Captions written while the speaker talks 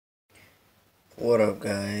What up,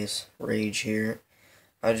 guys? Rage here.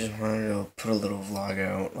 I just wanted to put a little vlog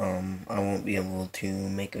out. I won't be able to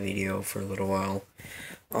make a video for a little while.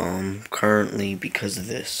 Currently because of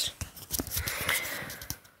this.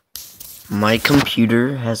 My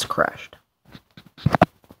computer has crashed.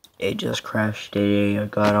 It just crashed today. I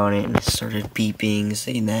got on it and it started beeping,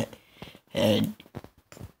 saying that it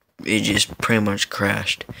just pretty much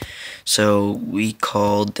crashed. So we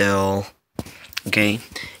called Dell. Okay,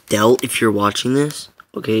 Dell, if you're watching this,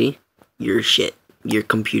 okay, you're shit. Your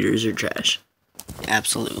computers are trash.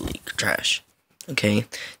 Absolutely trash. Okay,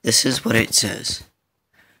 this is what it says.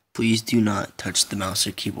 Please do not touch the mouse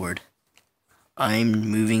or keyboard. I'm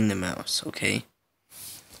moving the mouse, okay?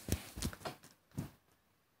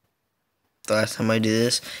 The last time I did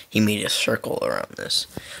this, he made a circle around this.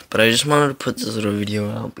 But I just wanted to put this little video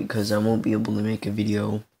out because I won't be able to make a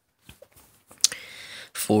video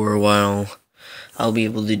for a while. I'll be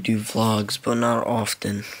able to do vlogs, but not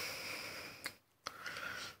often.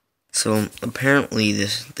 So apparently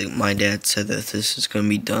my dad said that this is going to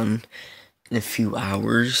be done in a few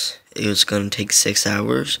hours. It was going to take 6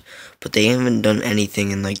 hours, but they haven't done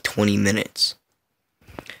anything in like 20 minutes.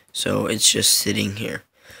 So it's just sitting here.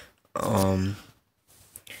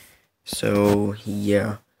 So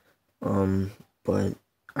yeah. But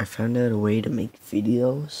I found out a way to make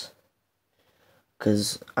videos.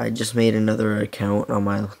 Because I just made another account on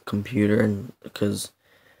my computer, and because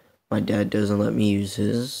my dad doesn't let me use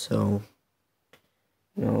his, so,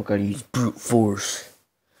 you know, I gotta use brute force.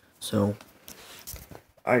 So,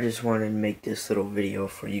 I just wanted to make this little video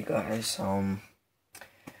for you guys.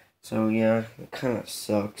 So yeah, it kind of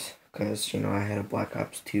sucks, because, you know, I had a Black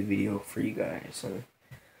Ops 2 video for you guys, and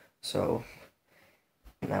so,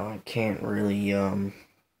 now I can't really,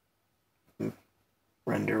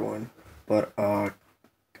 render one. But,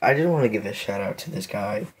 I just want to give a shout out to this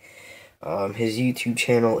guy. His YouTube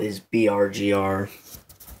channel is BRGR.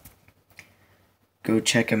 Go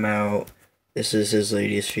check him out. This is his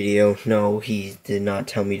latest video. No, he did not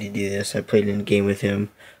tell me to do this. I played in a game with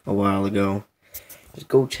him a while ago. Just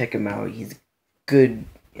go check him out. He's good.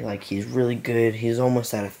 Like, he's really good. He's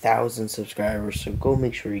almost at 1,000 subscribers. So go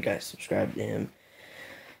make sure you guys subscribe to him.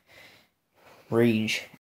 Rage.